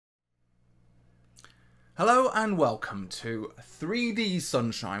Hello and welcome to 3D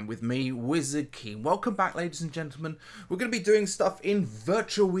Sunshine with me, Wizard Keen. Welcome back, ladies and gentlemen. We're going to be doing stuff in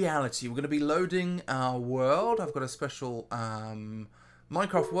virtual reality. We're going to be loading our world. I've got a special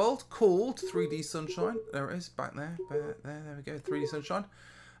Minecraft world called 3D Sunshine. There it is, back there. There we go, 3D Sunshine.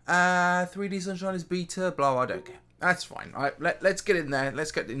 3D Sunshine is beta, blah, I don't care. That's fine. All right, let's get in there.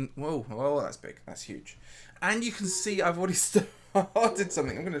 Let's get in. Whoa, that's big. That's huge. And you can see I've already started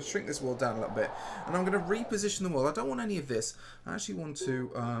something. I'm going to shrink this world down a little bit, and I'm going to reposition the world. I don't want any of this. I actually want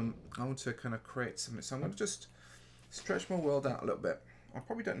to. I want to kind of create something. So I'm going to just stretch my world out a little bit. I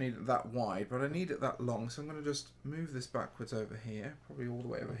probably don't need it that wide, but I need it that long. So I'm going to just move this backwards over here, probably all the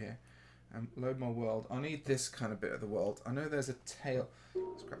way over here, and load my world. I need this kind of bit of the world. I know there's a tail.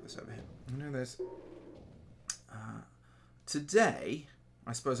 Let's grab this over here. I know there's. Today,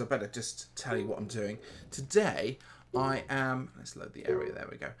 I suppose I better just tell you what I'm doing. Today, I am... Let's load the area. There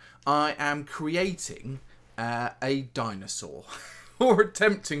we go. I am creating a dinosaur. Or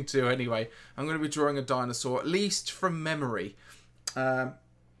attempting to, anyway. I'm going to be drawing a dinosaur, at least from memory. So,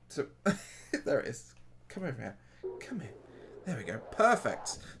 there it is. Come over here. Come here. There we go.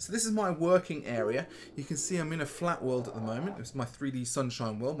 Perfect. So this is my working area. You can see I'm in a flat world at the moment. This is my 3D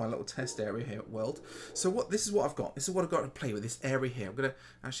Sunshine world, my little test area here at world. So this is what I've got. This is what I've got to play with, this area here. I'm going to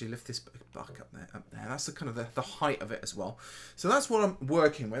actually lift this back up there. That's the kind of the height of it as well. So that's what I'm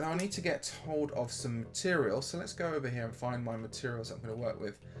working with. I need to get hold of some materials. So let's go over here and find my materials that I'm going to work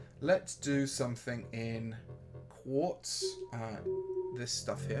with. Let's do something in quartz. This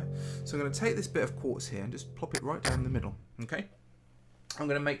stuff here. So I'm going to take this bit of quartz here and just plop it right down the middle. Okay. I'm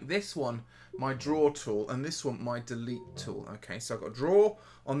going to make this one my draw tool and this one my delete tool. Okay, so I've got draw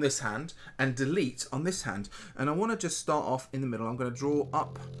on this hand and delete on this hand, and I want to just start off in the middle. I'm going to draw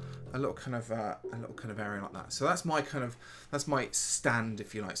up a little kind of area like that. So that's my stand,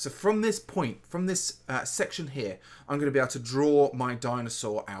 if you like. So from this point, from this section here, I'm going to be able to draw my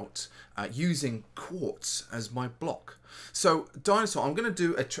dinosaur out using quartz as my block. So dinosaur, I'm going to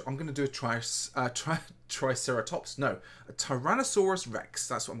do a Triceratops. No, a Tyrannosaurus Rex.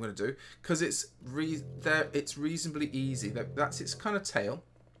 That's what I'm going to do, because it's reasonably easy. That's its kind of tail.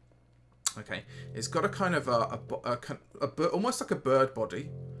 Okay, it's got a kind of almost like a bird body.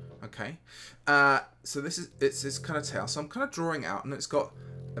 Okay, so this is its kind of tail. So I'm kind of drawing out, and it's got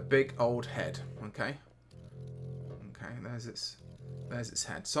a big old head. Okay, there's its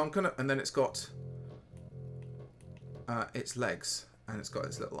head. So I'm gonna, and then it's got its legs, and it's got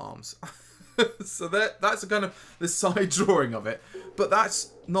its little arms. So that's a kind of the side drawing of it, but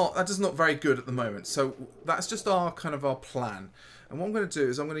that's not very good at the moment. So that's just our plan. And what I'm going to do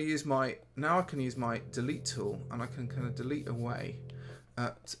is I'm going to use I can use my delete tool, and I can kind of delete away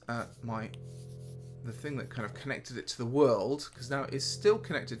at the thing that kind of connected it to the world, because now it's still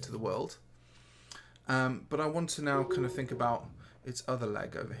connected to the world. But I want to now kind of think about its other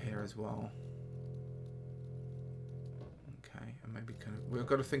leg over here as well. Maybe we've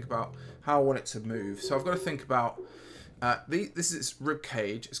got to think about how I want it to move. So I've got to think about this is its rib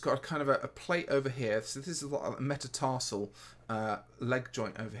cage. It's got a kind of a plate over here. So this is like a metatarsal leg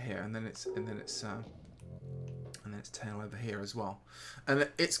joint over here, and then its tail over here as well. And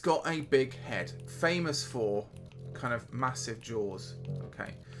it's got a big head, famous for kind of massive jaws.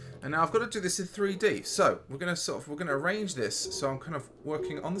 Okay. And now I've got to do this in 3D. So we're going to arrange this. So I'm kind of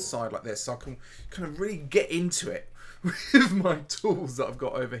working on the side like this, so I can kind of really get into it with my tools that I've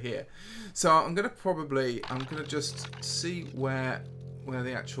got over here. So I'm going to just see where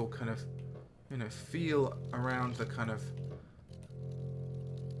the actual kind of, feel around the kind of,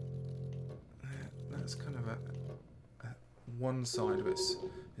 that's kind of a one side of its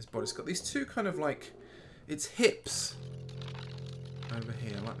body. It's got these two kind of like its hips over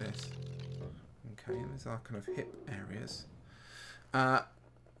here like this. Okay, and these are kind of hip areas. And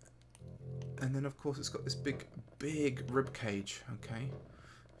then of course it's got this big rib cage. Okay,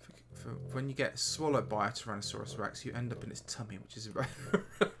 for when you get swallowed by a Tyrannosaurus Rex, you end up in its tummy, which is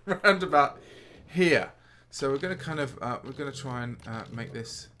around about here. So we're going to try and make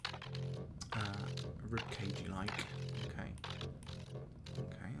this rib cagey like.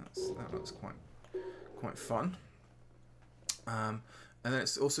 Okay, that looks quite fun. And then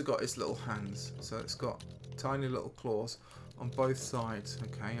it's also got its little hands, so it's got tiny little claws on both sides.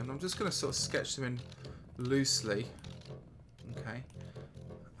 Okay, and I'm just going to sort of sketch them in loosely. Okay,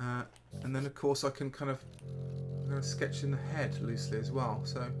 and then of course I'm going to sketch in the head loosely as well.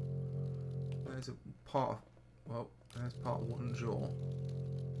 So there's part of one jaw,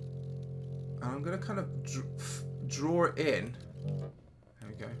 and I'm going to kind of draw it in. There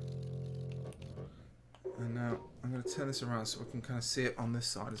we go. And now I'm going to turn this around so we can kind of see it on this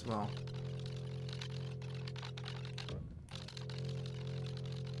side as well.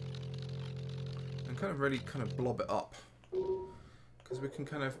 kind of really kind of blob it up, because we can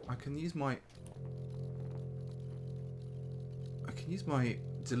kind of, I can use my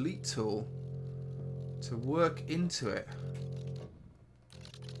delete tool to work into it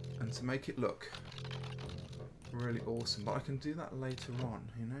and to make it look really awesome. But I can do that later on,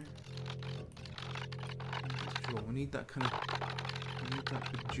 you know. We need that kind of, we need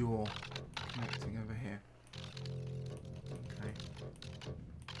that big jaw connecting over here. Okay,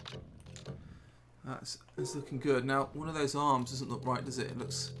 that's looking good. Now, one of those arms doesn't look right, does it? It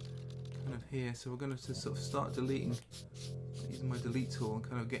looks kind of here, so we're going to sort of start deleting, using my delete tool, and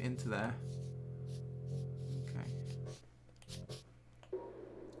kind of get into there. Okay,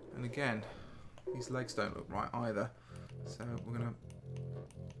 and again, these legs don't look right either, so we're going to,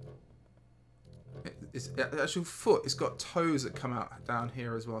 it's the actual foot, it's got toes that come out down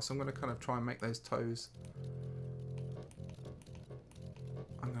here as well, so I'm going to kind of try and make those toes,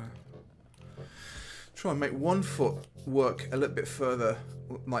 I'm going to try and make one foot work a little bit further,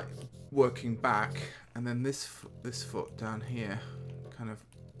 like working back, and then this foot down here kind of,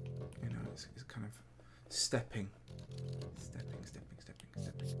 you know, it's kind of stepping.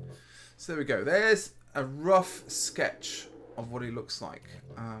 So there we go. There's a rough sketch of what he looks like.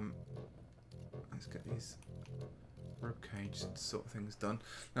 Let's get these ribcage sort of things done.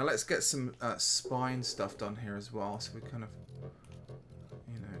 Now let's get some spine stuff done here as well. So we kind of,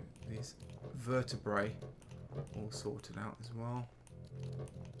 you know, these vertebrae all sorted out as well.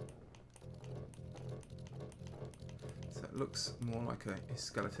 So it looks more like a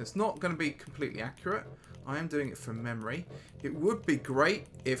skeleton. It's not going to be completely accurate. I am doing it from memory. It would be great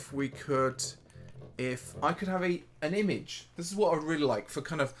if we could, if I could have an image. This is what I really like for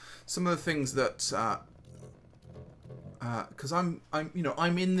kind of some of the things that, because I'm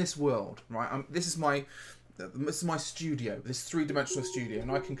in this world, right? This is my studio, this three-dimensional studio,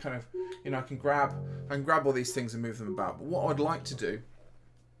 and I can kind of, you know, I can grab all these things and move them about. But what I'd like to do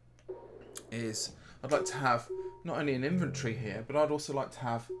is I'd like to have not only an inventory here, but I'd also like to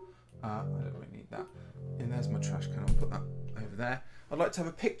have, I don't really need that. And there's my trash can, I'll put that over there. I'd like to have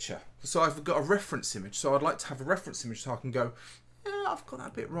a picture. So I've got a reference image. So I'd like to have a reference image so I can go, yeah, I've got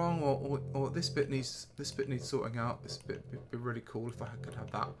that bit wrong, or this bit needs sorting out. This bit would be really cool if I could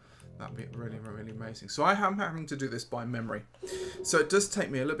have that. That'd be really, really amazing. So I am having to do this by memory. So it does take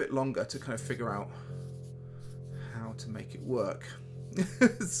me a little bit longer to kind of figure out how to make it work.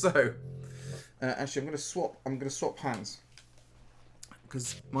 So actually, I'm going to swap hands,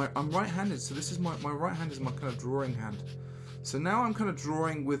 because I'm right-handed. So this is my right hand is my kind of drawing hand. So now I'm kind of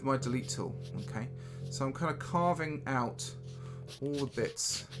drawing with my delete tool. Okay, so I'm kind of carving out all the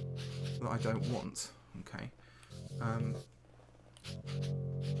bits that I don't want. Okay.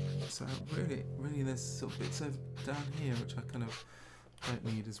 So really there's sort of bits over down here which I kind of don't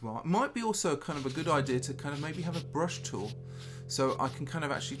need as well. It might be also kind of a good idea to kind of maybe have a brush tool, so I can kind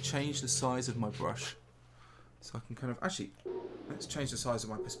of actually change the size of my brush. So I can kind of actually, let's change the size of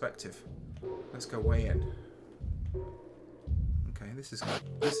my perspective. Let's go way in. Okay, this is cool.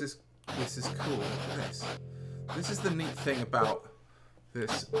 Look at this. This is the neat thing about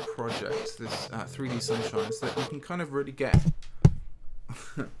this project, this 3D Sunshine, is that you can kind of really get.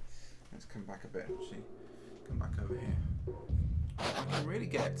 Let's come back a bit, actually. Come back over here. I can really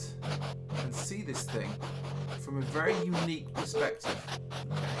get and see this thing from a very unique perspective.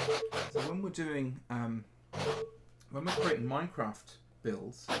 Okay. So when we're doing, when we're creating Minecraft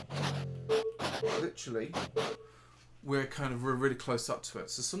builds, literally, we're really close up to it.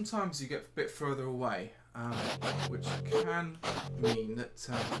 So sometimes you get a bit further away, which can mean that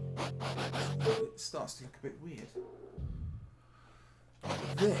it starts to look a bit weird.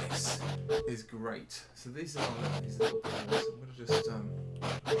 This is great. So these are these little things. I'm going to just I'm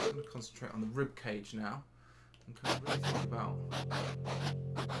going to concentrate on the rib cage now and kind of really think about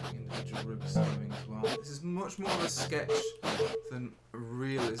the individual ribs going as well. This is much more of a sketch than a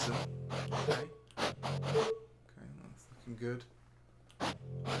realism. Okay, that's looking good.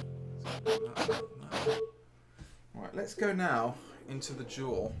 Right, let's go now into the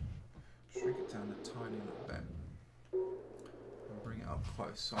jaw. Shrink it down a tiny little bit. Bring it up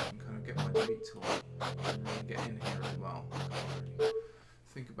close so I can kind of get my delete tool and really get in here as well. Really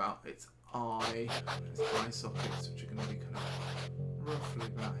think about its eye sockets, which are going to be kind of roughly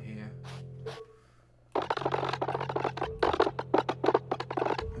about here.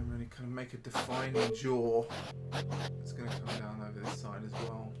 And really kind of make a defining jaw. It's going to come down over this side as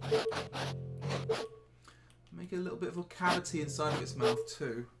well. Make a little bit of a cavity inside of its mouth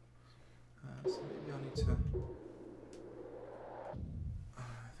too. So maybe I need to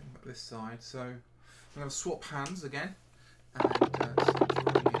this side, so I'm going to swap hands again and start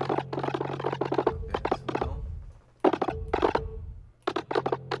drawing in a bit.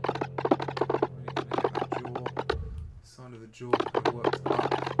 jaw kind of worked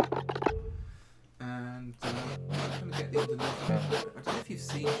up. And I'm going to get the underneath. I don't know if you've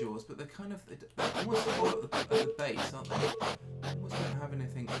seen jaws, but they're kind of, they're almost hollow at the base, aren't they? They almost don't have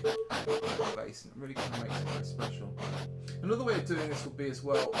anything at the base, and it really kind of makes it very special. Another way of doing this will be as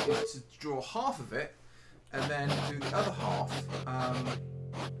well is to draw half of it and then do the other half,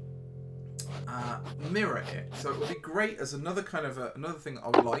 mirror it. So it would be great as another kind of another thing I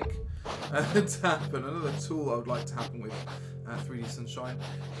would like to happen, another tool I would like to happen with 3D Sunshine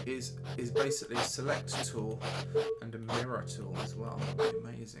is basically a select tool and a mirror tool as well. That would be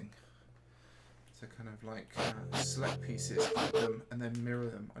amazing. So kind of like select pieces, click them, and then mirror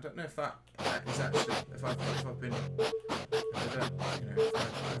them. I don't know if that is actually, if I've been, if I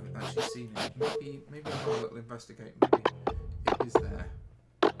haven't actually seen it. Maybe I'll have a little investigate. Maybe it is there,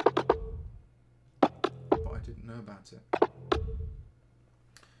 but I didn't know about it.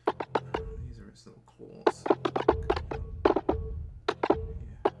 These are its little claws.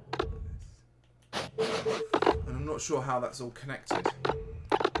 And I'm not sure how that's all connected.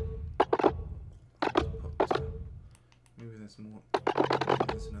 Maybe there's more. Maybe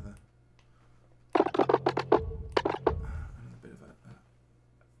there's another bit of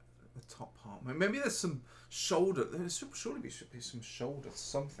the top part. Maybe there's some shoulder. There should be some shoulder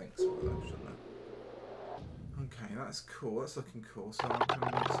something sort of there, shouldn't there? Okay, that's cool. That's looking cool. So I'm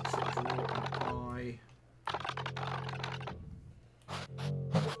going to sort of draw an eye.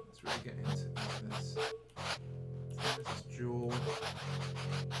 Let's really get into this. So there's his jaw.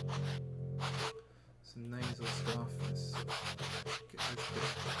 Some nasal stuff. Let's get this bit a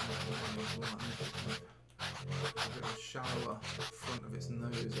bit of a shallower front of its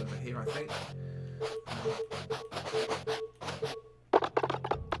nose over here, I think. I'm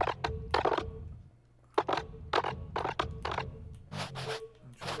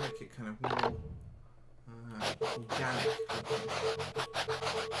trying to make it kind of more organic looking.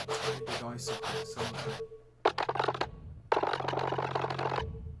 Big eye socket somewhere.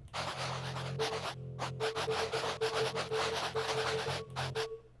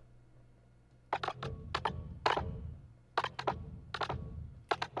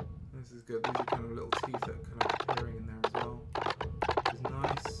 This is good. These are kind of little teeth that are kind of appearing in there as well, which is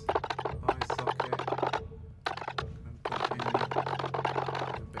nice. Eye socket. Kind of put in a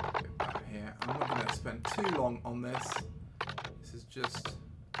bit back here. I'm not going to spend too long on this. This is just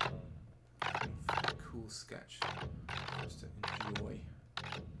a cool sketch, just to enjoy.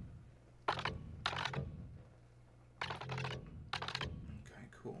 Okay,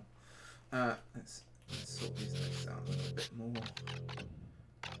 cool. Let's sort these legs out a little bit more.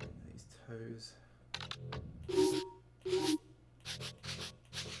 These toes.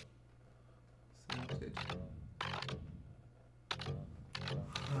 Sorted.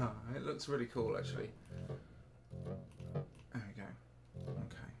 It looks really cool, actually. There we go.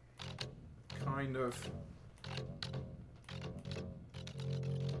 Okay. Kind of.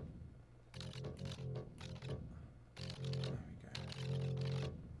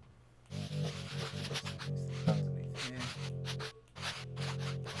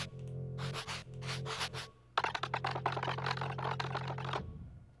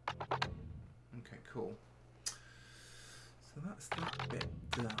 Cool. So that's that bit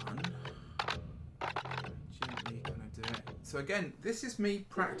done. Gently gonna do it. So again, this is me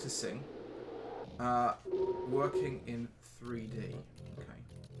practicing working in 3D. Okay.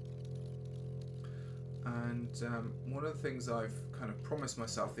 And one of the things I've kind of promised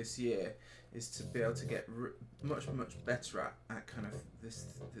myself this year is to be able to get much better at kind of the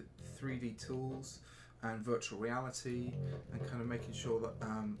 3D tools and virtual reality, and kind of making sure that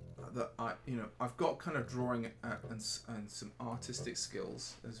that I've got kind of drawing and some artistic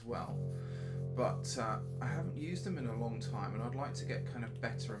skills as well, but I haven't used them in a long time, and I'd like to get kind of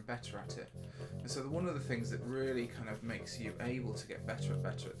better and better at it. And so one of the things that really kind of makes you able to get better and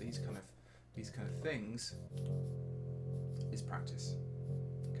better at these kind of things is practice.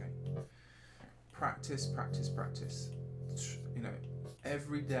 Okay, practice. You know,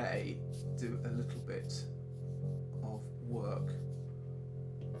 every day do a little bit of work.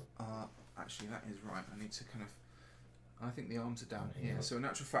 Actually, that is right. I need to kind of. I think the arms are down here. So in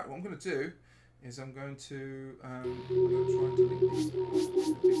actual fact, what I'm going to do is I'm going to try and delete these.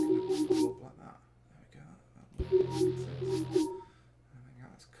 Like that. There we go. That makes sense. I think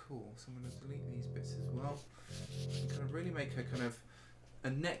that's cool. So I'm going to delete these bits as well. And kind of really make a kind of a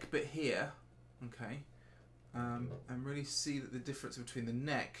neck bit here. Okay. And really see that the difference between the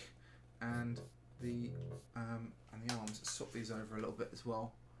neck and the arms. Let's swap these over a little bit as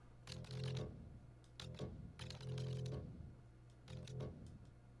well.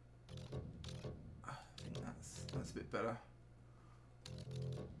 I think that's a bit better.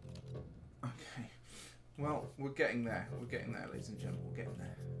 Well, we're getting there. We're getting there, ladies and gentlemen. We're getting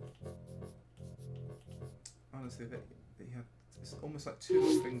there. Honestly, it's almost like two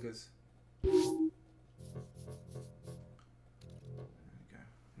little fingers. There we go.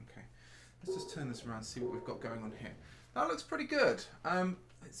 Okay. Let's just turn this around and see what we've got going on here. That looks pretty good. I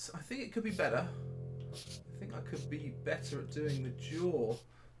think it could be better. I think I could be better at doing the jaw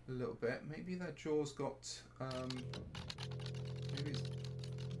a little bit. Maybe that jaw's got, maybe it's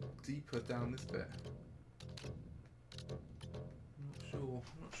deeper down this bit. I'm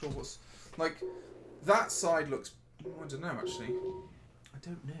not sure what's, like, that side looks, I don't know actually. I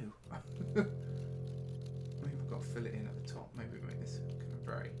don't know. Maybe I've got to fill it in at the top. Maybe make this kind of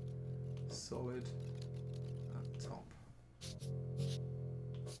very solid at the top.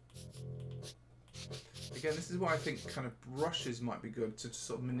 Again, this is why I think kind of brushes might be good to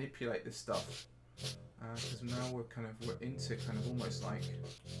sort of manipulate this stuff, because now we're into kind of almost like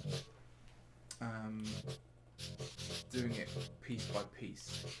doing it piece by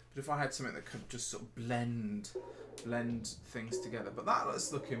piece. But if I had something that could just sort of blend things together, but that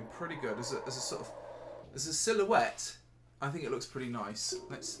looks looking pretty good as a sort of as a silhouette. I think it looks pretty nice.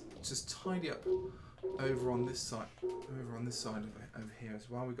 Let's just tidy up over on this side over here as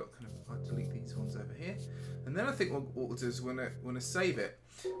well. We've got kind of, I'll delete these ones over here, and then I think what we'll do is we're gonna save it,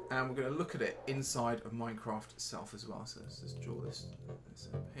 and we're gonna look at it inside of Minecraft itself as well. So let's just draw this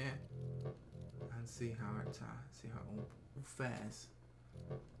up here and see how it all fares.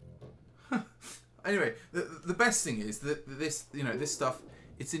 Anyway, the best thing is that this, this stuff,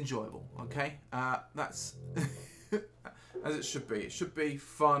 it's enjoyable. Okay, that's as it should be. It should be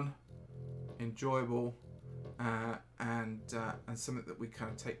fun, enjoyable, and something that we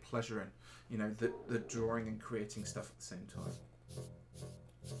kind of take pleasure in. The drawing and creating stuff at the same time.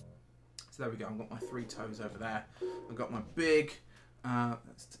 So there we go. I've got my 3 toes over there. I've got my big.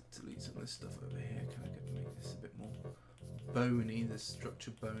 Let's delete some of this stuff over here. Kind of make this a bit more bony. The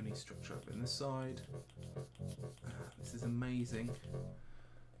bony structure up in the side. This is amazing.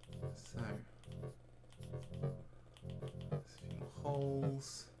 So, a few more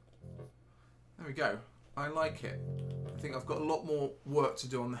holes. There we go. I like it. I think I've got a lot more work to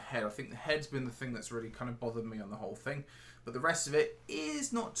do on the head. I think the head's been the thing that's really kind of bothered me on the whole thing, but the rest of it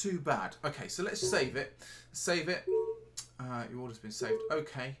is not too bad. Okay, so let's save it. Save it. Your order's been saved.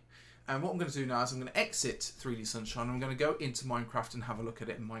 Okay. And what I'm going to do now is I'm going to exit 3D Sunshine. I'm going to go into Minecraft and have a look at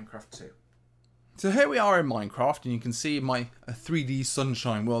it in Minecraft 2. So here we are in Minecraft, and you can see my 3D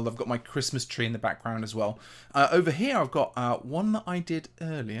Sunshine world. I've got my Christmas tree in the background as well. Over here I've got one that I did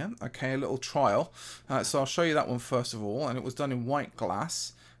earlier, okay, a little trial. So I'll show you that one first of all, and it was done in white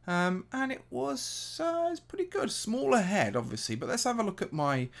glass. And it was it's pretty good. Smaller head, obviously, but let's have a look at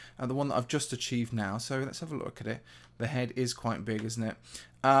my the one that I've just achieved now. So let's have a look at it. The head is quite big, isn't it?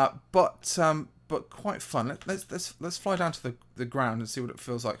 But quite fun. Let's fly down to the ground and see what it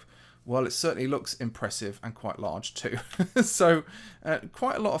feels like. Well, it certainly looks impressive and quite large too. So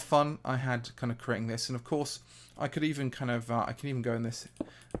quite a lot of fun I had kind of creating this, and of course I could even kind of I can even go in this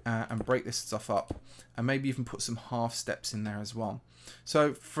and break this stuff up, and maybe even put some half steps in there as well.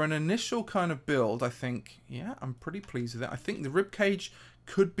 So for an initial kind of build, I think, yeah, I'm pretty pleased with it. I think the rib cage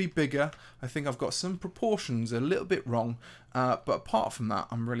could be bigger. I think I've got some proportions a little bit wrong, but apart from that,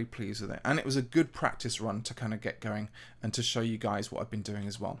 I'm really pleased with it. And it was a good practice run to kind of get going and to show you guys what I've been doing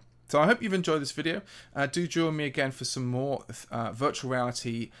as well. So I hope you've enjoyed this video. Do join me again for some more virtual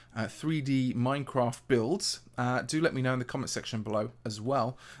reality 3D Minecraft builds. Do let me know in the comment section below as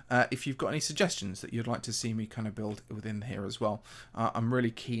well if you've got any suggestions that you'd like to see me kind of build within here as well. I'm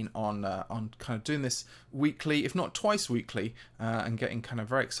really keen on kind of doing this weekly, if not twice weekly, and getting kind of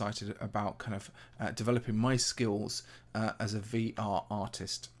very excited about kind of developing my skills as a VR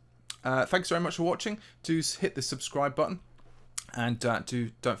artist. Thanks very much for watching. Do hit the subscribe button. And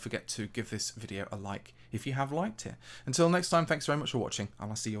don't forget to give this video a like if you have liked it. Until next time, thanks very much for watching, and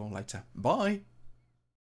I'll see you all later. Bye!